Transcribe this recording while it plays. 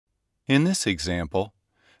In this example,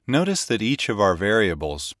 notice that each of our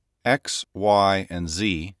variables, x, y, and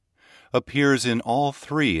z, appears in all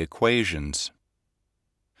three equations.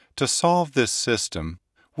 To solve this system,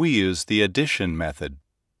 we use the addition method.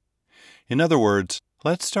 In other words,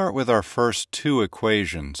 let's start with our first two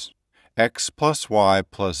equations, x plus y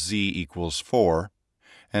plus z equals 4,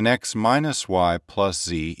 and x minus y plus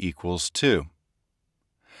z equals 2.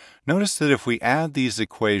 Notice that if we add these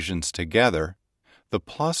equations together, the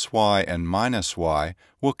plus y and minus y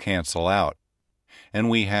will cancel out, and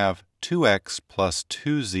we have 2x plus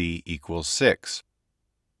 2z equals 6.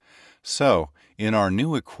 So, in our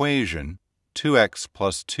new equation, 2x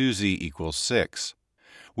plus 2z equals 6,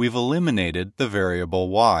 we've eliminated the variable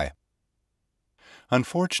y.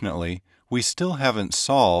 Unfortunately, we still haven't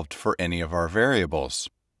solved for any of our variables.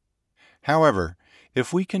 However,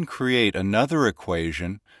 if we can create another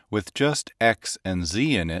equation with just x and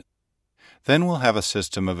z in it, then we'll have a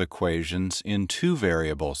system of equations in two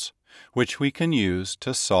variables, which we can use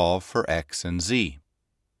to solve for x and z.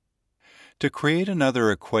 To create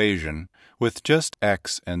another equation with just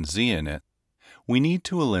x and z in it, we need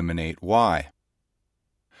to eliminate y.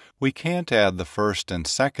 We can't add the first and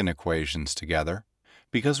second equations together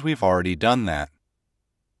because we've already done that.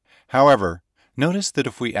 However, notice that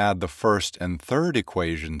if we add the first and third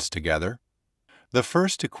equations together, the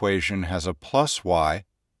first equation has a plus y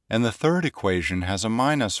and the third equation has a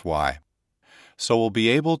minus y, so we'll be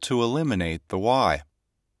able to eliminate the y.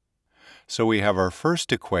 So we have our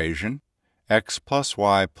first equation, x plus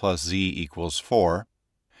y plus z equals 4,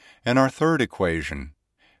 and our third equation,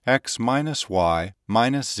 x minus y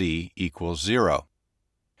minus z equals 0.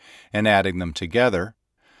 And adding them together,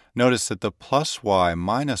 notice that the plus y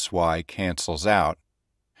minus y cancels out,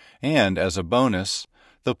 and as a bonus,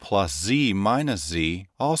 the plus z minus z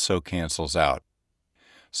also cancels out.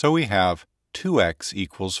 So we have 2x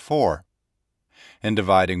equals 4. And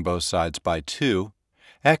dividing both sides by 2,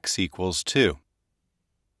 x equals 2.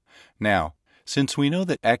 Now, since we know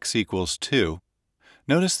that x equals 2,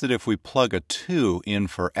 notice that if we plug a 2 in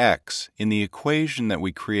for x in the equation that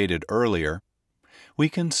we created earlier, we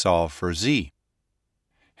can solve for z.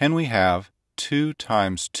 And we have 2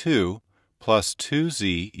 times 2 plus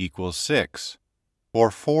 2z equals 6, or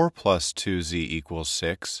 4 plus 2z equals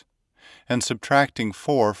 6, and subtracting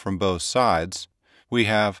 4 from both sides, we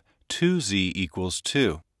have 2z equals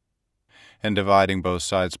 2. And dividing both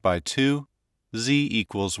sides by 2, z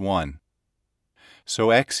equals 1.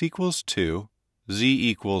 So x equals 2, z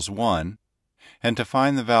equals 1, and to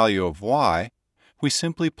find the value of y, we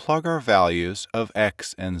simply plug our values of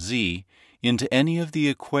x and z into any of the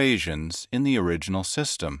equations in the original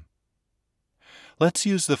system. Let's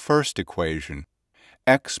use the first equation,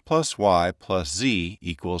 x plus y plus z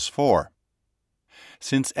equals 4.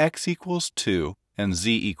 Since x equals 2 and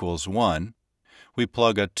z equals 1, we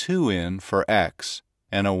plug a 2 in for x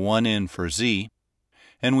and a 1 in for z,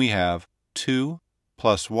 and we have 2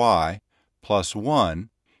 plus y plus 1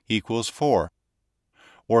 equals 4,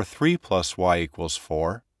 or 3 plus y equals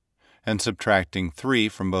 4, and subtracting 3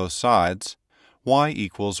 from both sides, y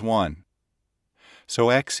equals 1. So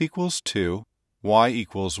x equals 2, y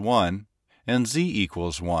equals 1, and z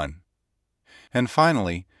equals 1. And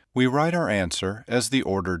finally, we write our answer as the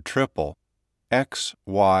ordered triple, x,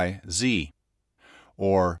 y, z,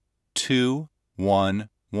 or 2, 1,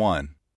 1.